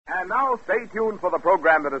And now stay tuned for the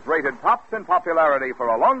program that has rated tops in popularity for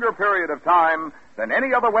a longer period of time than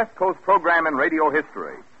any other West Coast program in radio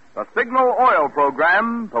history. The Signal Oil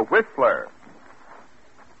program, The Whistler.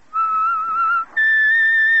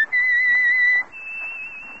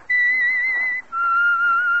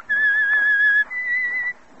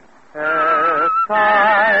 S-I-G-N-A-L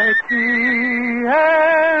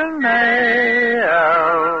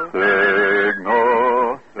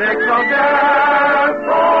Signal gasoline.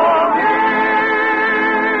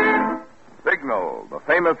 Signal, the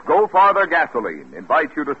famous Go Farther gasoline,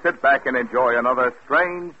 invites you to sit back and enjoy another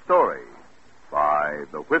strange story by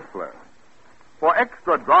The Whistler. For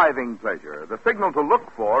extra driving pleasure, the signal to look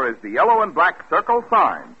for is the yellow and black circle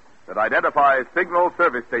sign that identifies Signal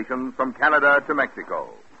service stations from Canada to Mexico.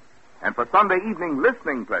 And for Sunday evening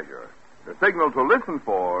listening pleasure, the signal to listen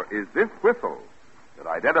for is this whistle that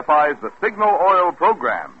identifies the Signal Oil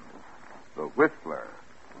program, The Whistler.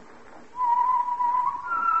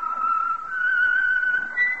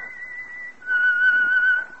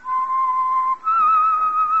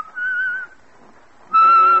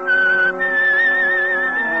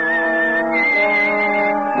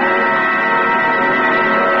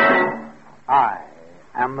 I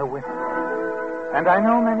am the Whistler. And I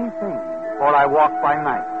know many things, for I walk by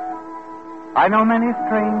night. I know many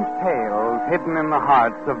strange tales hidden in the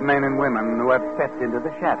hearts of men and women who have stepped into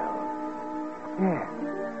the shadows. Yes,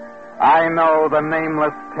 I know the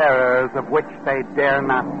nameless terrors of which they dare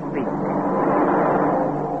not speak.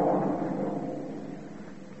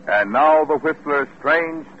 And now the Whistler's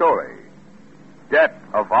strange story, Debt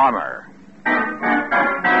of Honor.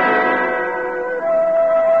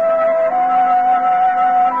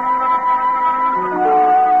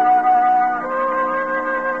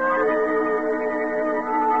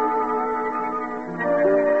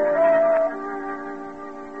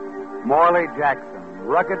 Morley Jackson,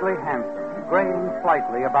 ruggedly handsome, graying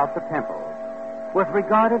slightly about the temples, was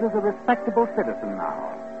regarded as a respectable citizen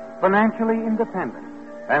now, financially independent,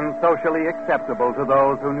 and socially acceptable to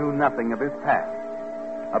those who knew nothing of his past.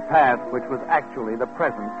 A past which was actually the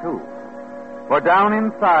present, too. For down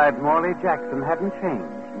inside, Morley Jackson hadn't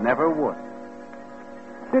changed, never would.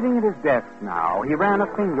 Sitting at his desk now, he ran a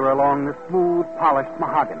finger along the smooth, polished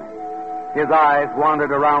mahogany. His eyes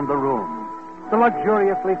wandered around the room, the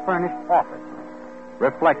luxuriously furnished office,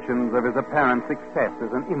 reflections of his apparent success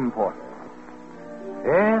as an importer.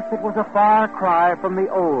 Yes, it was a far cry from the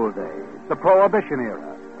old days, the Prohibition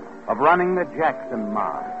era, of running the Jackson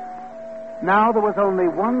mob. Now there was only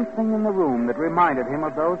one thing in the room that reminded him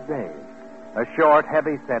of those days. A short,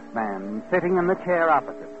 heavy-set man sitting in the chair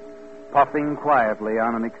opposite, puffing quietly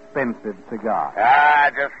on an expensive cigar.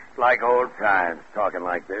 Just like old times, talking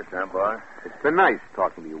like this, huh, boss? It's been nice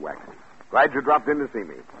talking to you, Waxy. Glad you dropped in to see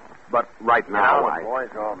me. But right now, the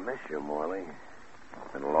boys all miss you, Morley.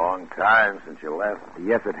 It's been a long time since you left.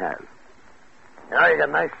 Yes, it has. You know, you got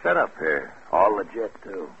a nice setup here. All legit,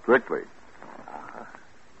 too. Strictly.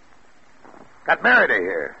 Got Merida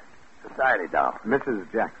here. Society doll. Mrs.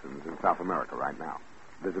 Jackson's in South America right now,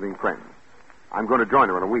 visiting friends. I'm going to join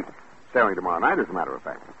her in a week. Sailing tomorrow night, as a matter of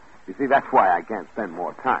fact. You see, that's why I can't spend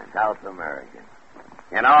more time. South American.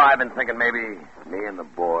 You know, I've been thinking maybe me and the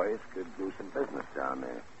boys could do some business down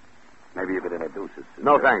there. Maybe you could introduce us to...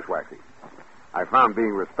 No, thanks, Waxy. I found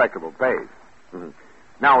being respectable pays. Mm-hmm.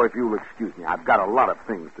 Now, if you'll excuse me, I've got a lot of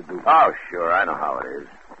things to do. Oh, sure, I know how it is.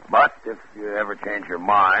 But if you ever change your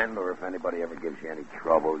mind, or if anybody ever gives you any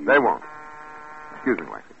trouble... They won't. Excuse me,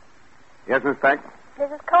 Waxy. Yes, Miss Peck?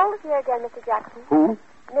 Mrs. Cole is here again, Mr. Jackson. Who?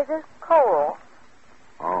 Mrs. Cole.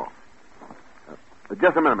 Oh.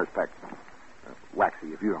 Just a minute, Miss Peck.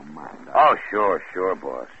 Waxy, if you don't mind. Oh, sure,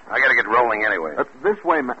 boss. I gotta get rolling anyway. This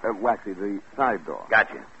way, Waxy, the side door.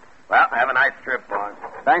 Gotcha. Well, have a nice trip, boss.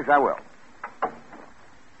 Thanks, I will.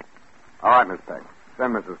 All right, Miss Peck.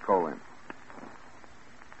 Send Mrs. Cole in.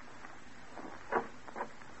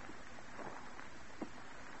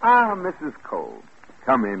 Ah, Mrs. Cole.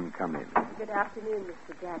 Come in. Good afternoon,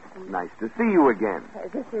 Mr. Jackson. Nice to see you again.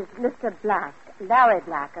 This is Mr. Black, Larry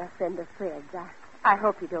Black, a friend of Fred's. I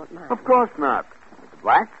hope you don't mind. Of course not. Mr.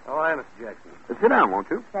 Black? Oh, hi, Mr. Jackson. Sit down, won't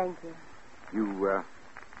you? Thank you. You,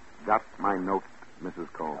 got my note,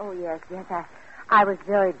 Mrs. Cole? Oh, yes. I was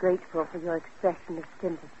very grateful for your expression of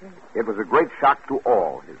sympathy. It was a great shock to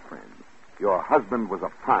all his friends. Your husband was a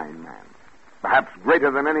fine man. Perhaps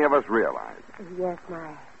greater than any of us realized. Yes,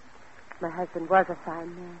 my husband was a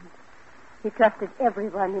fine man. He trusted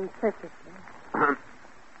everyone implicitly.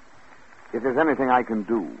 If there's anything I can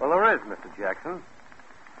do... Well, there is, Mr. Jackson.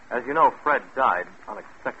 As you know, Fred died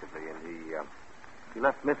unexpectedly, and he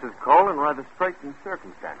left Mrs. Cole in rather straitened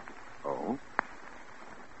circumstances. Oh?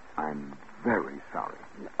 I'm very sorry.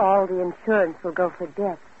 All the insurance will go for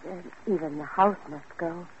debts, and even the house must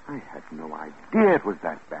go. I had no idea it was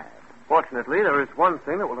that bad. Fortunately, there is one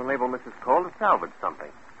thing that will enable Mrs. Cole to salvage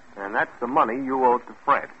something, and that's the money you owed to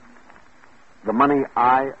Fred. The money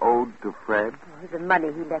I owed to Fred? Oh, the money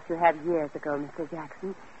he let you have years ago, Mr.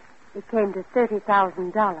 Jackson. It came to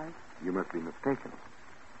 $30,000. You must be mistaken.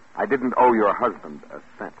 I didn't owe your husband a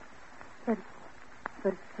cent.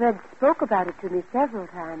 But Fred spoke about it to me several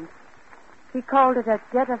times. He called it a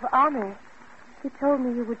debt of honor. He told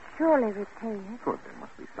me you would surely repay it. Good, there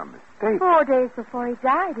must be some mistake. 4 days before he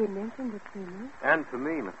died, he mentioned it to me. And to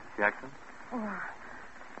me, Mrs. Jackson. Oh,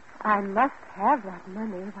 I must have that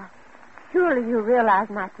money. Why, surely you realize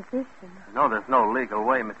my position. No, there's no legal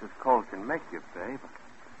way Mrs. Cole can make you pay, but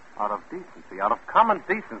out of decency, out of common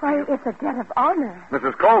decency. Why, it's a debt of honor.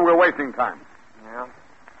 Mrs. Cole, we're wasting time. Yeah.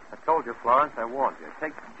 I told you, Florence, I warned you. It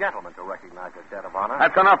takes gentlemen to recognize a debt of honor.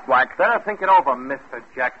 That's enough, Black. Better think it over, Mr.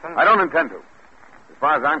 Jackson. I don't intend to. As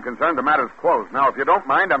far as I'm concerned, the matter's closed. Now, if you don't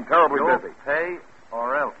mind, I'm terribly You'll busy. pay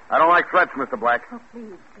or else. I don't like threats, Mr. Black. Oh,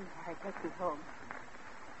 please, Harry, take me home.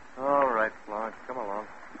 All right, Florence, come along.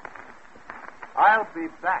 I'll be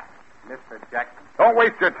back, Mr. Jackson. Don't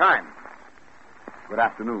waste your time. Good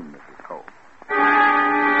afternoon, Mrs. Cole.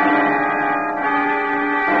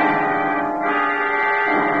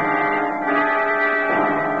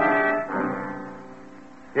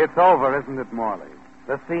 It's over, isn't it, Morley?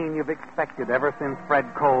 The scene you've expected ever since Fred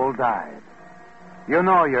Cole died. You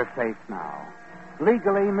know you're safe now.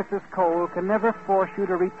 Legally, Mrs. Cole can never force you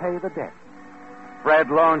to repay the debt. Fred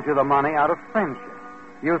loaned you the money out of friendship.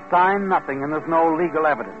 You signed nothing, and there's no legal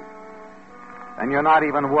evidence. And you're not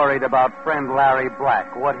even worried about friend Larry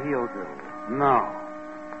Black, what he'll do. No.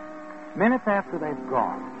 Minutes after they've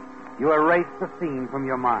gone, you erase the scene from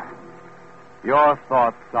your mind. Your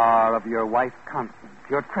thoughts are of your wife, Constance,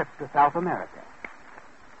 your trip to South America.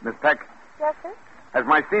 Miss Peck, Yes, sir? has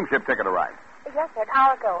my steamship ticket arrived? Yes, sir. An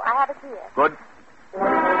hour ago. I have it here. Good.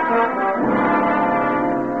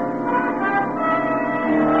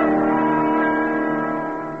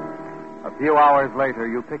 A few hours later,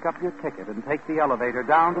 you pick up your ticket and take the elevator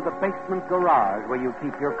down to the basement garage where you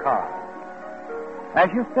keep your car. As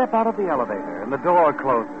you step out of the elevator and the door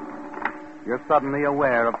closes, you're suddenly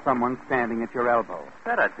aware of someone standing at your elbow.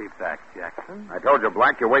 Better be back, Jackson. I told you,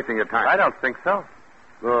 Black, you're wasting your time. I don't think so.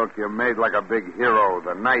 Look, you're made like a big hero.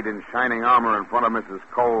 The knight in shining armor in front of Mrs.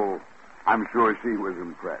 Cole. I'm sure she was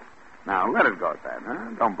impressed. Now, let it go at that,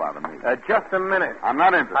 huh? Don't bother me. Just a minute. I'm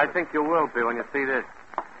not interested. I think you will be when you see this.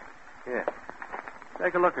 Here.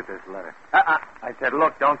 Take a look at this letter. I said,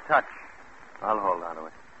 look, don't touch. I'll hold on to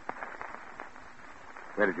it.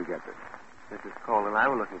 Where did you get this? Mrs. Cole and I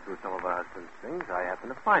were looking through some of her husband's things. I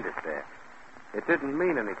happened to find it there. It didn't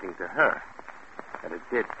mean anything to her, but it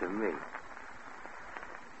did to me.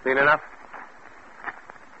 Seen enough?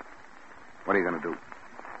 What are you going to do?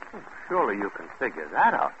 Oh, surely you can figure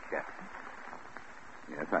that out, Jackson.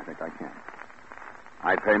 Yes, I think I can.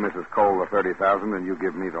 I pay Mrs. Cole the $30,000, and you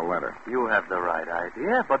give me the letter. You have the right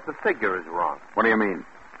idea, but the figure is wrong. What do you mean?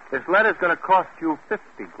 This letter's going to cost you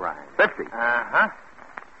 $50,000. 50? Uh-huh.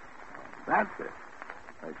 That's it.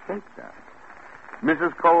 I take that.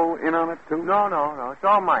 Mrs. Cole in on it, too? No. It's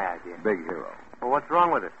all my idea. Big hero. Well, what's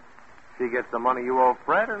wrong with it? She gets the money you owe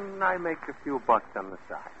Fred, and I make a few bucks on the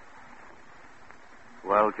side.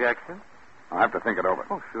 Well, Jackson? I'll have to think it over.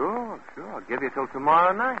 Oh, sure. I'll give you till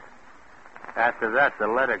tomorrow night. After that, the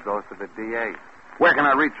letter goes to the DA. Where can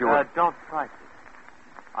I reach you? Don't try to.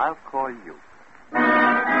 I'll call you.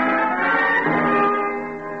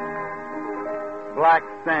 Black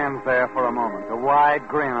stands there for a moment, a wide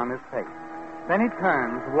grin on his face. Then he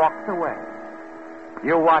turns, walks away.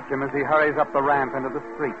 You watch him as he hurries up the ramp into the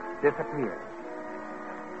street, disappears.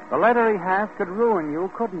 The letter he has could ruin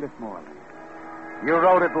you, couldn't it, Morley? You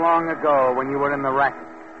wrote it long ago when you were in the racket.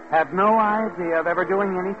 Had no idea of ever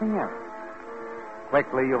doing anything else.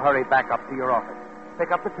 Quickly, you hurry back up to your office,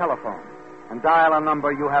 pick up the telephone, and dial a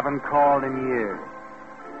number you haven't called in years.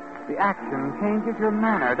 The action changes your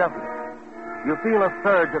manner, doesn't it? You feel a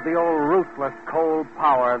surge of the old ruthless, cold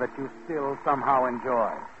power that you still somehow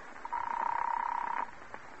enjoy.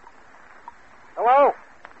 Hello?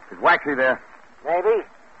 Is Waxy there? Maybe.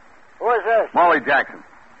 Who is this? Molly Jackson.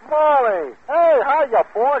 Molly. Hey, hiya,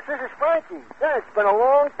 boss. This is Frankie. Yeah, it's been a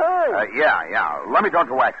long time. Yeah. Let me talk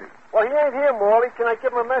to Waxy. Well, he ain't here, Molly. Can I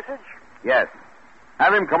give him a message? Yes.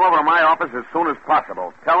 Have him come over to my office as soon as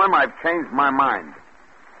possible. Tell him I've changed my mind.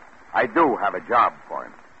 I do have a job for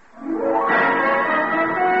him.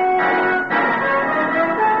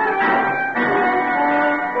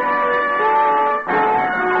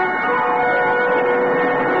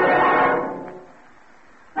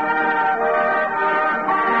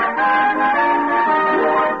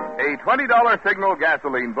 $3 Signal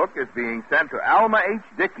gasoline book is being sent to Alma H.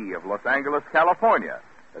 Dickey of Los Angeles, California,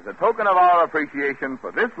 as a token of our appreciation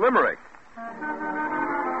for this limerick.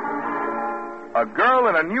 A girl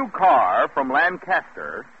in a new car from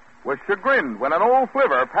Lancaster was chagrined when an old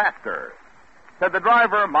flivver passed her. Said the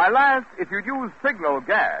driver, "My lass, if you'd use Signal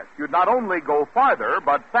gas, you'd not only go farther,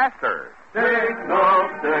 but faster." Signal,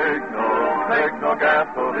 Signal, Signal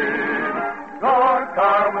gasoline. Your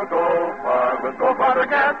car will go far with Go Farther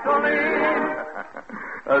gasoline.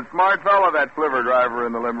 A smart fellow, that flivver driver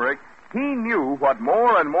in the limerick. He knew what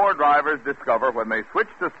more and more drivers discover when they switch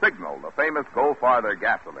to Signal, the famous Go Farther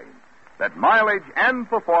gasoline. That mileage and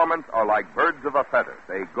performance are like birds of a feather.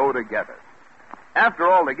 They go together. After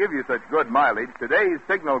all, to give you such good mileage, today's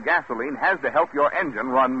Signal gasoline has to help your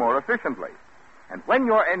engine run more efficiently. And when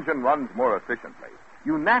your engine runs more efficiently,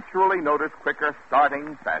 you naturally notice quicker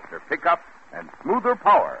starting, faster pickup, and smoother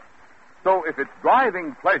power. So if it's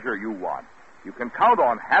driving pleasure you want, you can count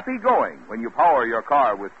on happy going when you power your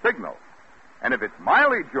car with Signal. And if it's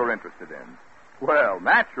mileage you're interested in, well,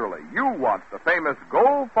 naturally, you want the famous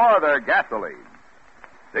Go Farther gasoline.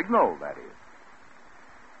 Signal, that is.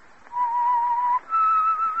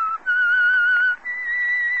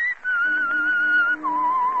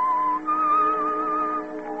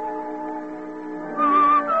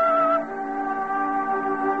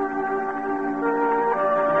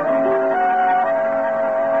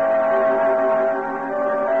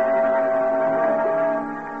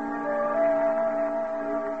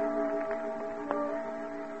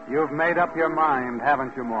 You've made up your mind,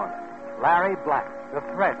 haven't you, Morgan? Larry Black, the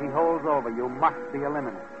threat he holds over you must be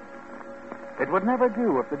eliminated. It would never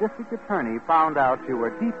do if the district attorney found out you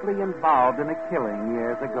were deeply involved in a killing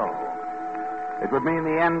years ago. It would mean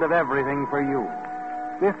the end of everything for you.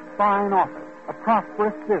 This fine office, a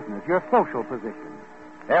prosperous business, your social position,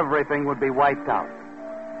 everything would be wiped out.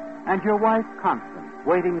 And your wife, Constance,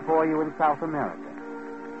 waiting for you in South America.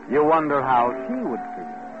 You wonder how she would feel.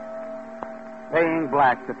 Paying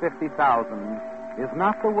Black the $50,000 is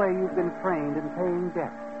not the way you've been trained in paying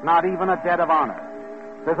debts, not even a debt of honor.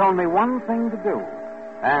 There's only one thing to do,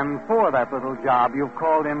 and for that little job, you've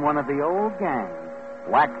called in one of the old gang,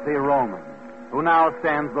 Waxy Roman, who now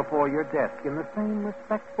stands before your desk in the same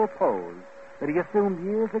respectful pose that he assumed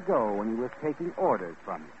years ago when he was taking orders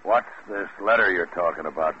from you. What's this letter you're talking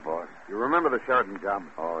about, boss? You remember the Sheridan job?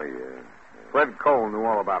 Oh, yeah. Fred Cole knew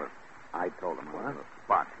all about it. I told him on the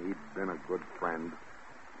spot. He'd been a good friend.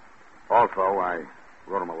 Also, I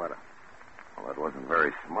wrote him a letter. Well, that wasn't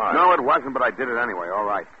very smart. No, it wasn't, but I did it anyway. All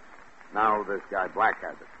right. Now this guy Black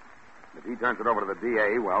has it. If he turns it over to the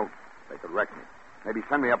DA, well, they could wreck me. Maybe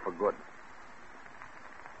send me up for good.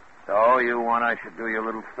 So you want I should do you a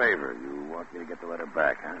little favor. You want me to get the letter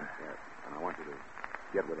back, huh? Yes. And I want you to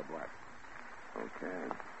get rid of Black.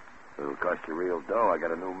 Okay. It'll cost you real dough. I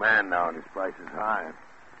got a new man now, and his price is high.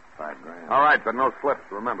 $5,000. All right, but no slips,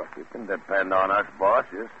 remember. You can depend on us, boss.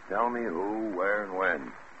 Just tell me who, where, and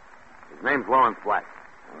when. His name's Lawrence Black.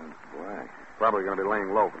 Lawrence Black. He's probably going to be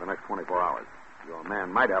laying low for the next 24 hours. Your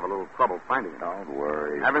man might have a little trouble finding him. Don't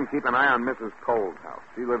worry. Have him keep an eye on Mrs. Cole's house.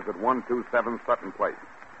 She lives at 127 Sutton Place.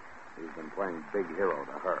 He's been playing big hero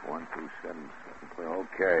to her. 127 Sutton Place.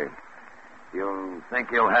 Okay. You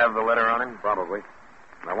think you'll have the letter on him? Probably.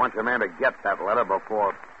 And I want your man to get that letter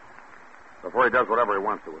before he does whatever he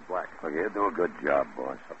wants to with Black. Well, you do a good job,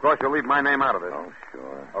 boss. Of course, you'll leave my name out of it. Oh,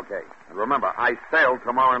 sure. Okay. And remember, I sail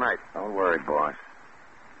tomorrow night. Don't worry, boss.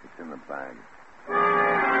 It's in the bag.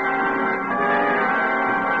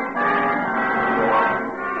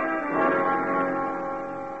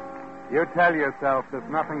 You tell yourself there's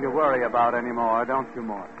nothing to worry about anymore, don't you,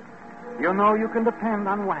 Morgan? You know you can depend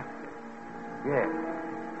on Waxy. Yes.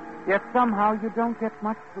 Yet somehow you don't get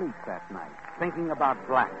much sleep that night, thinking about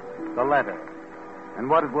Black, the letter, and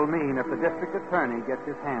what it will mean if the district attorney gets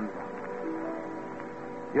his hands on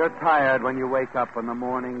it. You're tired when you wake up and the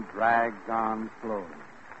morning drags on slowly.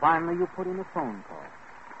 Finally, you put in a phone call.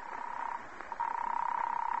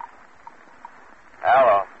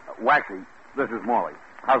 Hello. Waxy, this is Morley.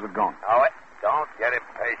 How's it going? Oh, don't get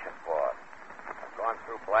impatient, boss. I've gone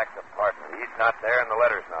through Black's apartment. He's not there, and the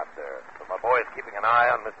letter's not there. But my boy is keeping an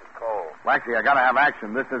eye on Mrs. Cole. Waxy, I gotta have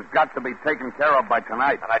action. This has got to be taken care of by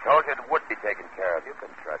tonight. And I told you it would be taken care of. You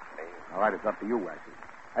can trust me. All right, it's up to you, Waxy.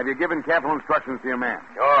 Have you given careful instructions to your man?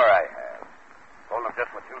 Sure I have. Told him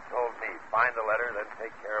just what you told me. Find the letter, then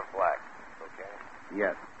take care of Black. Okay?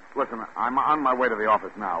 Yes. Listen, I'm on my way to the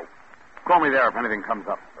office now. Call me there if anything comes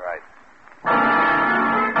up. Right.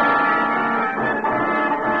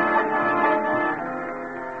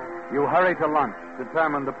 You hurry to lunch,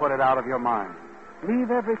 determined to put it out of your mind. Leave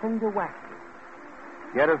everything to Waxy.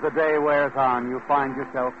 Yet as the day wears on, you find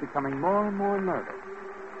yourself becoming more and more nervous.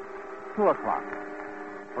 2 o'clock.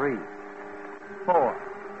 3. 4.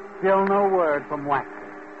 Still no word from Waxy.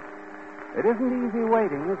 It isn't easy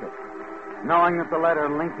waiting, is it? Knowing that the letter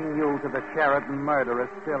linking you to the Sheridan murder is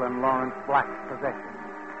still in Lawrence Black's possession.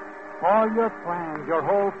 All your plans, your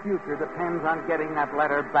whole future depends on getting that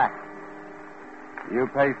letter back. You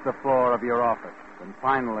pace the floor of your office, and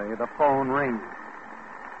finally the phone rings.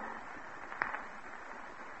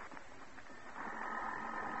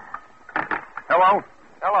 Hello?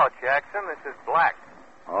 Hello, Jackson. This is Black.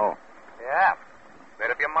 Oh. Yeah. Made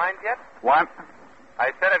up your mind yet? What?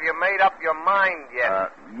 I said, have you made up your mind yet?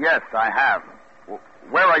 Yes, I have.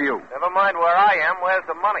 Where are you? Never mind where I am. Where's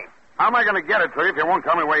the money? How am I going to get it to you if you won't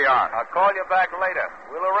tell me where you are? I'll call you back later.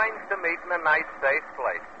 We'll arrange to meet in a nice, safe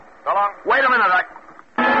place. So long. Wait a minute.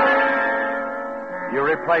 You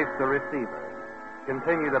replace the receiver.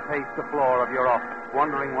 Continue to pace the floor of your office,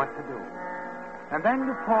 wondering what to do. And then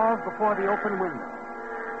you pause before the open window.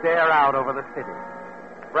 Stare out over the city.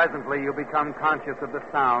 Presently, you become conscious of the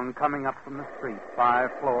sound coming up from the street 5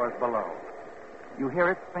 floors below. You hear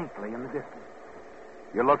it faintly in the distance.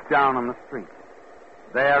 You look down on the street.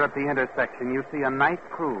 There at the intersection, you see a night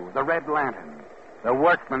crew, the Red Lantern, the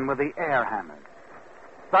workmen with the air hammers.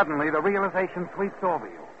 Suddenly, the realization sweeps over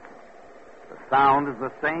you. The sound is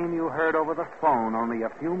the same you heard over the phone only a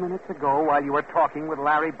few minutes ago while you were talking with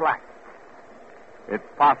Larry Black. It's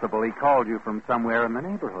possible he called you from somewhere in the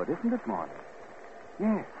neighborhood, isn't it, Morley?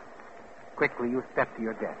 Yes. Quickly, you step to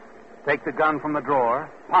your desk. Take the gun from the drawer,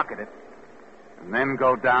 pocket it, and then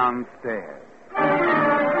go downstairs.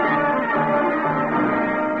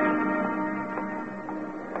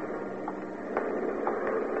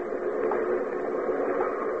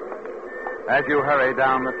 As you hurry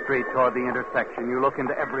down the street toward the intersection, you look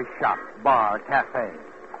into every shop, bar, cafe.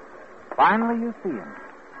 Finally, you see him.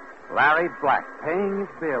 Larry Black, paying his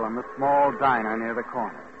bill in the small diner near the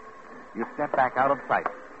corner. You step back out of sight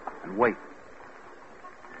and wait.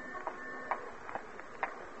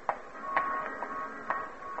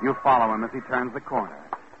 You follow him as he turns the corner,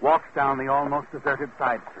 walks down the almost deserted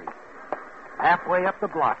side street. Halfway up the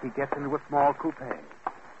block, he gets into a small coupe.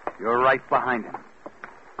 You're right behind him.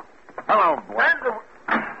 Hello, Black.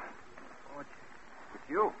 It's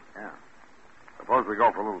you. Yeah. Suppose we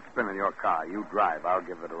go for a little spin in your car. You drive. I'll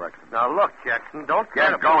give the directions. Now, look, Jackson, don't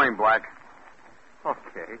Get going, Black.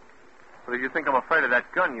 Okay. But if you think I'm afraid of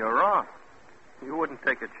that gun, you're wrong. You wouldn't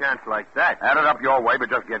take a chance like that. Add it up your way, but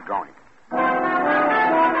just get going.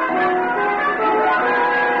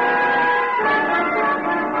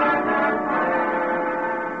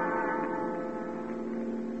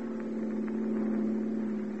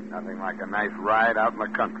 Nothing like a nice ride out in the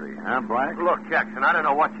country, huh, Black? Look, Jackson, I don't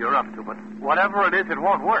know what you're up to, but whatever it is, it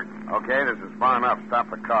won't work. Okay, this is far enough.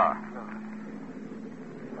 Stop the car.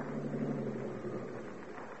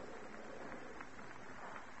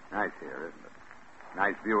 Nice here, isn't it?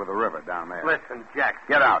 Nice view of the river down there. Listen, Jackson.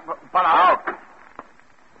 Get out. But I'll... Out.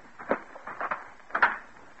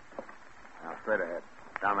 Now, straight ahead.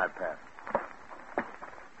 Down that path.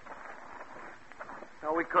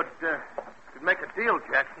 Now, we could make a deal,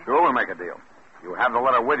 Jackson. Sure, we'll make a deal. You have the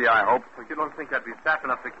letter with you, I hope. Well, you don't think I'd be fast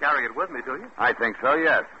enough to carry it with me, do you? I think so,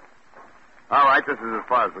 yes. All right, this is as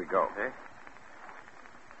far as we go. Okay.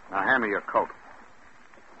 Now, hand me your coat.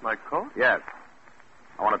 My coat? Yes.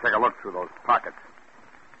 I want to take a look through those pockets.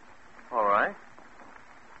 All right.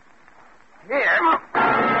 Here.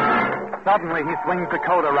 Suddenly, he swings the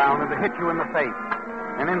coat around and to hit you in the face.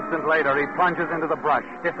 An instant later, he plunges into the brush,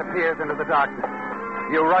 disappears into the darkness.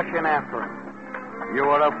 You rush in after him. You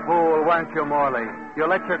were a fool, weren't you, Morley? You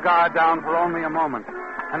let your guard down for only a moment.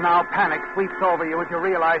 And now panic sweeps over you as you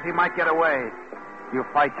realize he might get away. You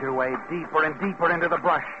fight your way deeper and deeper into the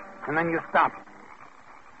brush, and then you stop.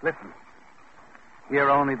 Listen. Hear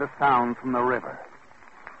only the sound from the river.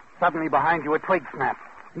 Suddenly behind you, a twig snaps.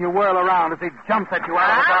 You whirl around as he jumps at you out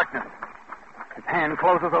of the darkness. His hand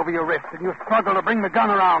closes over your wrist, and you struggle to bring the gun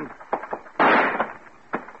around.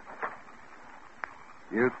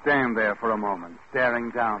 You stand there for a moment,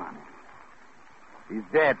 staring down on him. He's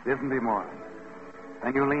dead, isn't he, Morley?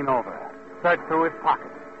 Then you lean over, search through his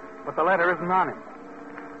pockets, but the letter isn't on him.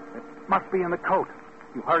 It must be in the coat.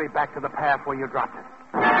 You hurry back to the path where you dropped it.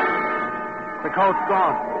 The coat's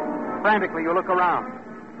gone. Frantically, you look around.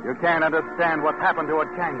 You can't understand what's happened to it,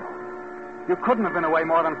 can you? You couldn't have been away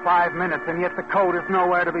more than 5 minutes, and yet the coat is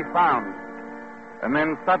nowhere to be found. And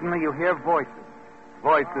then suddenly you hear voices.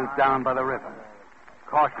 Voices down by the river.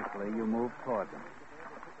 Cautiously, you move toward them.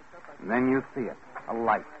 And then you see it. A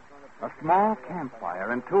light. A small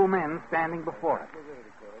campfire and 2 men standing before it.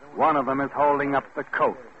 One of them is holding up the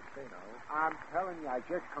coat. I'm telling you, I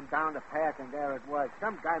just come down the path and there it was.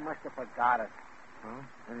 Some guy must have forgot it. Huh?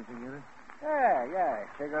 Anything in it? Yeah.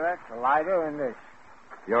 Cigarettes, a lighter, and this.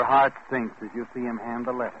 Your heart sinks as you see him hand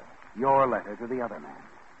the letter, your letter, to the other man.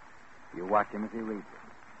 You watch him as he reads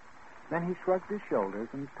it. Then he shrugs his shoulders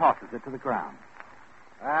and tosses it to the ground.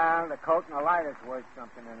 Well, the coat and the lighter's worth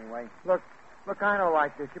something anyway. Look, I don't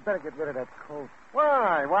like this. You better get rid of that coat.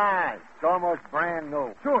 Why? It's almost brand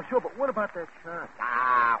new. Sure, but what about that shot?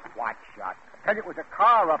 What shot? I tell you, it was a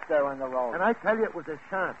car up there on the road. And I tell you it was a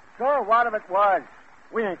shot. So what if it was?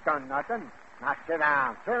 We ain't done nothing. Now sit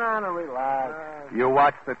down and relax. You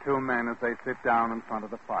watch the two men as they sit down in front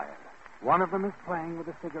of the fire. One of them is playing with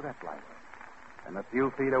a cigarette lighter. And a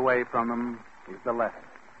few feet away from them is the letter.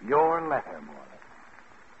 Your letter, Morley.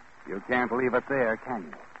 You can't leave it there, can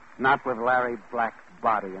you? Not with Larry Black's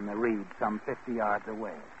body in the reed some 50 yards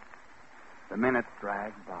away. The minutes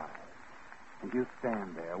drag by. And you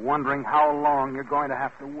stand there, wondering how long you're going to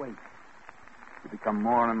have to wait. You become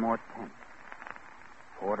more and more tense.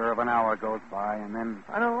 Quarter of an hour goes by, and then...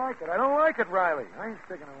 I don't like it, Riley. I ain't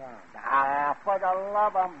sticking around. For the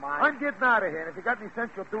love of mine. I'm getting out of here, and if you got any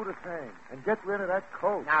sense, you'll do the same. And get rid of that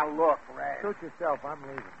coat. Now, look, Red. Suit yourself. I'm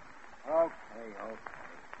leaving. Okay.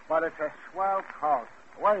 But it's a swell coat.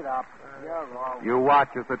 Wait up. You're all... You watch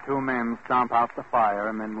as the two men stomp out the fire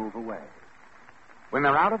and then move away. When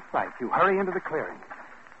they're out of sight, you hurry into the clearing.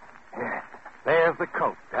 Yes, there's the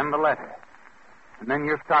coat and the letter. And then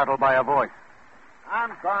you're startled by a voice.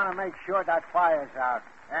 I'm going to make sure that fire's out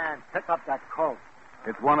and pick up that coat.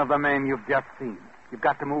 It's one of the men you've just seen. You've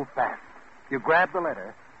got to move fast. You grab the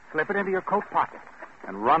letter, slip it into your coat pocket,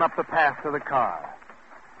 and run up the path to the car.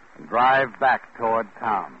 And drive back toward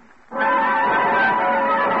town.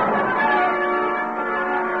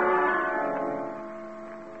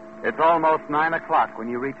 It's almost 9 o'clock when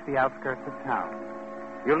you reach the outskirts of town.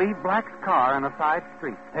 You leave Black's car on a side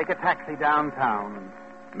street, take a taxi downtown,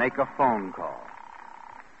 and make a phone call.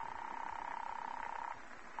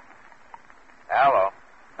 Hello.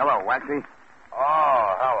 Hello, Waxy.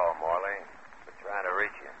 Oh, hello, Morley. Been trying to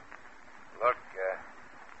reach you. Look,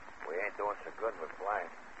 we ain't doing so good with Blank.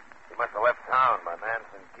 He must have left town. My man's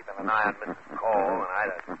been keeping an eye on Mrs. Cole, and I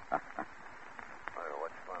don't...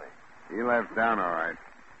 What's funny? He left town, all right.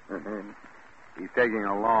 He's taking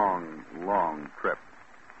a long, long trip.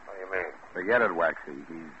 What do you mean? Forget it, Waxy.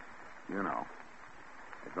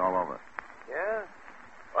 It's all over. Yeah?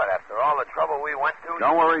 What, after all the trouble we went to...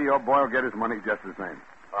 Don't worry, your boy will get his money just the same.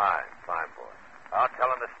 Fine, boss. I'll tell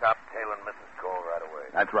him to stop tailing Mrs. Cole right away.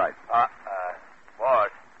 That's right.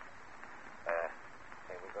 Boss.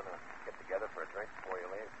 Hey, we're going to get together for a drink before you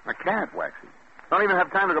leave? I can't, Waxy. Don't even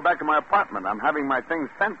have time to go back to my apartment. I'm having my things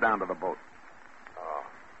sent down to the boat. Oh.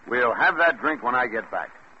 We'll have that drink when I get back.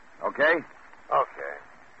 Okay? Okay.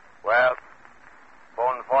 Well,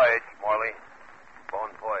 bon voyage, Morley. Bon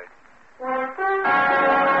voyage.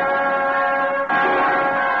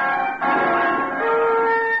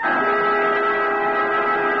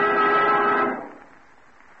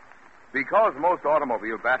 Because most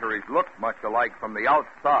automobile batteries look much alike from the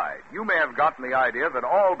outside, you may have gotten the idea that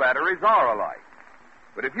all batteries are alike.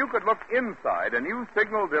 But if you could look inside a new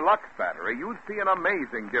Signal Deluxe battery, you'd see an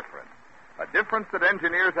amazing difference. A difference that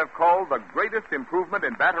engineers have called the greatest improvement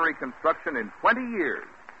in battery construction in 20 years.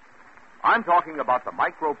 I'm talking about the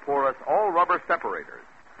microporous all-rubber separators,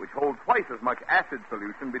 which hold twice as much acid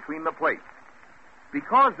solution between the plates.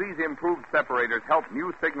 Because these improved separators help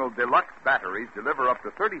new Signal Deluxe batteries deliver up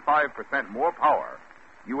to 35% more power,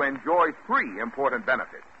 you enjoy 3 important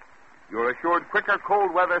benefits. You're assured quicker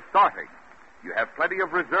cold weather starting. You have plenty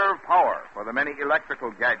of reserve power for the many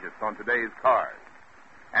electrical gadgets on today's cars.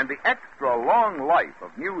 And the extra long life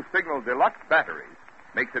of new Signal Deluxe batteries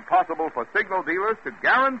makes it possible for Signal dealers to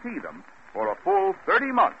guarantee them for a full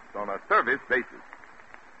 30 months on a service basis.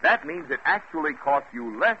 That means it actually costs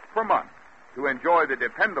you less per month to enjoy the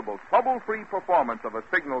dependable, trouble-free performance of a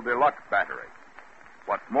Signal Deluxe battery.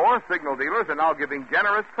 What's more, Signal dealers are now giving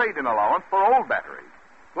generous trade-in allowance for old batteries,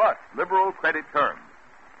 plus liberal credit terms.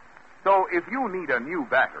 So if you need a new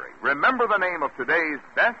battery, remember the name of today's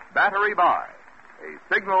best battery buy,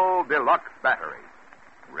 a Signal Deluxe battery.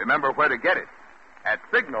 Remember where to get it, at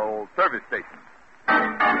Signal service stations.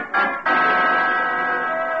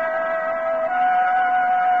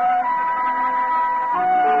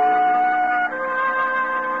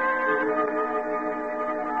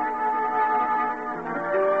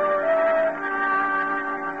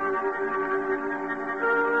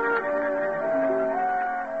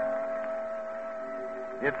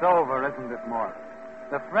 It's over, isn't it, Morley?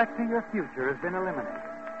 The threat to your future has been eliminated.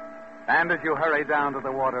 And as you hurry down to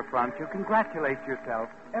the waterfront, you congratulate yourself.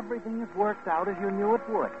 Everything has worked out as you knew it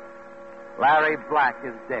would. Larry Black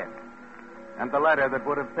is dead. And the letter that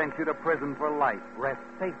would have sent you to prison for life rests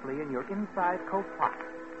safely in your inside coat pocket.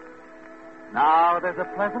 Now there's a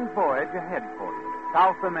pleasant voyage ahead for you.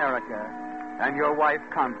 South America, and your wife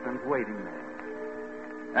Constance waiting there.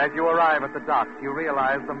 As you arrive at the docks, you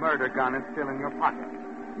realize the murder gun is still in your pocket.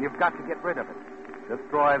 You've got to get rid of it.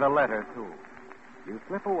 Destroy the letter, too. You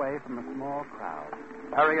slip away from the small crowd,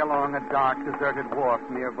 hurry along a dark, deserted wharf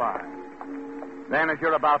nearby. Then, as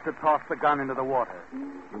you're about to toss the gun into the water,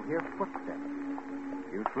 you hear footsteps.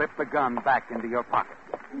 You slip the gun back into your pocket.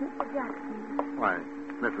 Mr. Jackson. Why,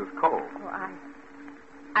 Mrs. Cole. Oh,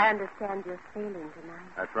 I understand you're sailing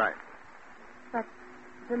tonight. That's right. But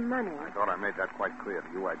the money. I thought I made that quite clear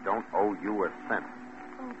to you. I don't owe you a cent.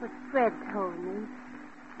 Oh, but Fred told me.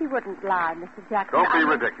 He wouldn't lie, Mr. Jackson. Don't be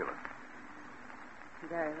ridiculous.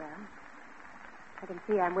 Very well. I can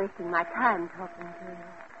see I'm wasting my time talking to you.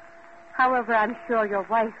 However, I'm sure your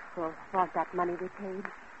wife will want that money repaid.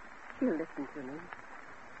 She'll listen to me.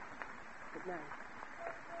 Good night.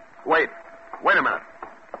 Wait a minute.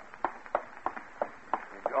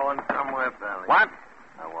 You're going somewhere, Valley. What?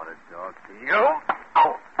 I want to talk to you.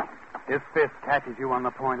 Oh. His fist catches you on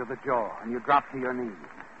the point of the jaw, and you drop to your knees.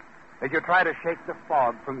 As you try to shake the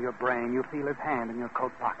fog from your brain, you feel his hand in your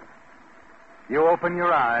coat pocket. You open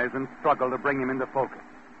your eyes and struggle to bring him into focus.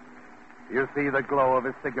 You see the glow of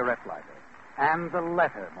his cigarette lighter and the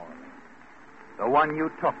letter, Morley. The one you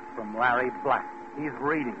took from Larry Black. He's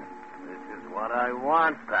reading it. This is what I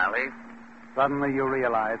want, Valley. Suddenly you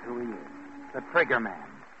realize who he is. The trigger man.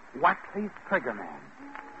 Waxy's trigger man.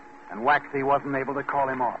 And Waxy wasn't able to call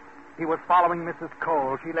him off. He was following Mrs.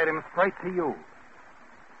 Cole. She led him straight to you.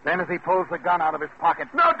 Then as he pulls the gun out of his pocket...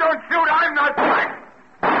 No, don't shoot! I'm not Black!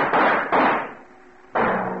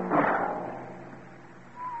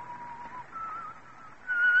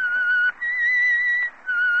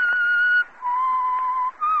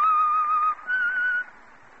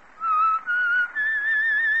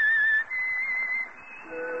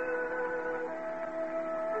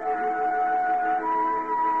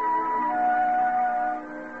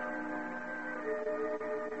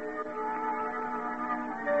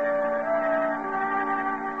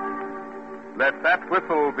 Let that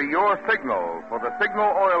whistle be your signal for the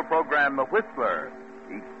Signal Oil program, The Whistler,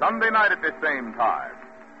 each Sunday night at this same time.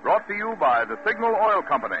 Brought to you by the Signal Oil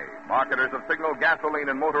Company, marketers of Signal gasoline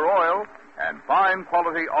and motor oil, and fine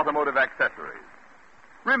quality automotive accessories.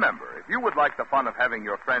 Remember, if you would like the fun of having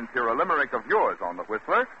your friends hear a limerick of yours on The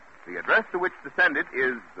Whistler, the address to which to send it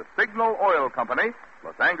is the Signal Oil Company,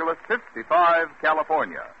 Los Angeles 55,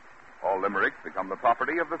 California. All limericks become the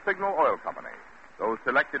property of the Signal Oil Company. Those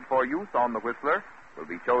selected for use on The Whistler will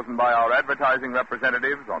be chosen by our advertising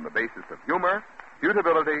representatives on the basis of humor,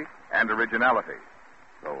 suitability, and originality.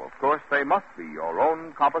 So, of course, they must be your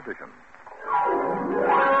own composition.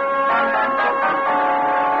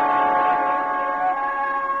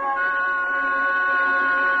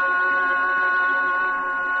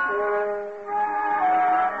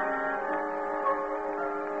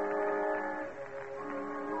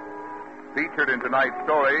 Featured in tonight's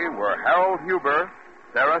story were Harold Huber,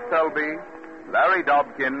 Sarah Selby, Larry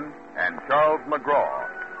Dobkin, and Charles McGraw.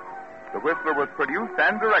 The Whistler was produced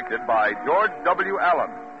and directed by George W.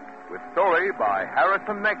 Allen, with story by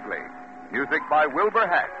Harrison Negley, music by Wilbur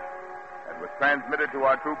Hatch, and was transmitted to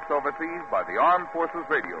our troops overseas by the Armed Forces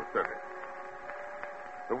Radio Service.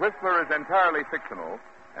 The Whistler is entirely fictional,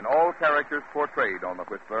 and all characters portrayed on The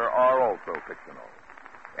Whistler are also fictional.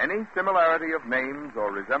 Any similarity of names or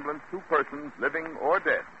resemblance to persons living or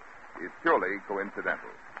dead is purely coincidental.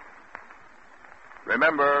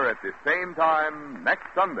 Remember, at this same time next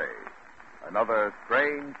Sunday, another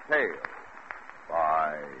strange tale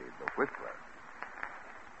by The Whistler.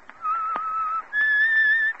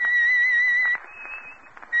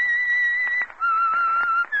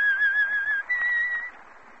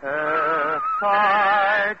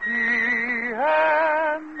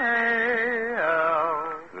 S-I-G-N-A-L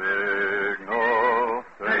Signal,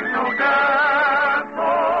 Signal gasoline.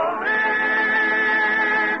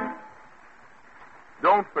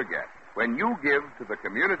 Don't forget, when you give to the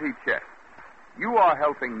community chest, you are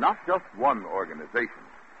helping not just one organization,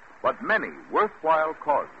 but many worthwhile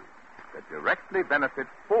causes that directly benefit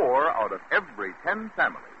 4 out of every 10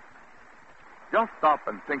 families. Just stop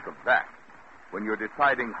and think of that when you're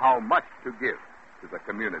deciding how much to give to the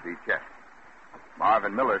community chest.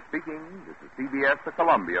 Marvin Miller speaking. This is CBS, the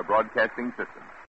Columbia Broadcasting System.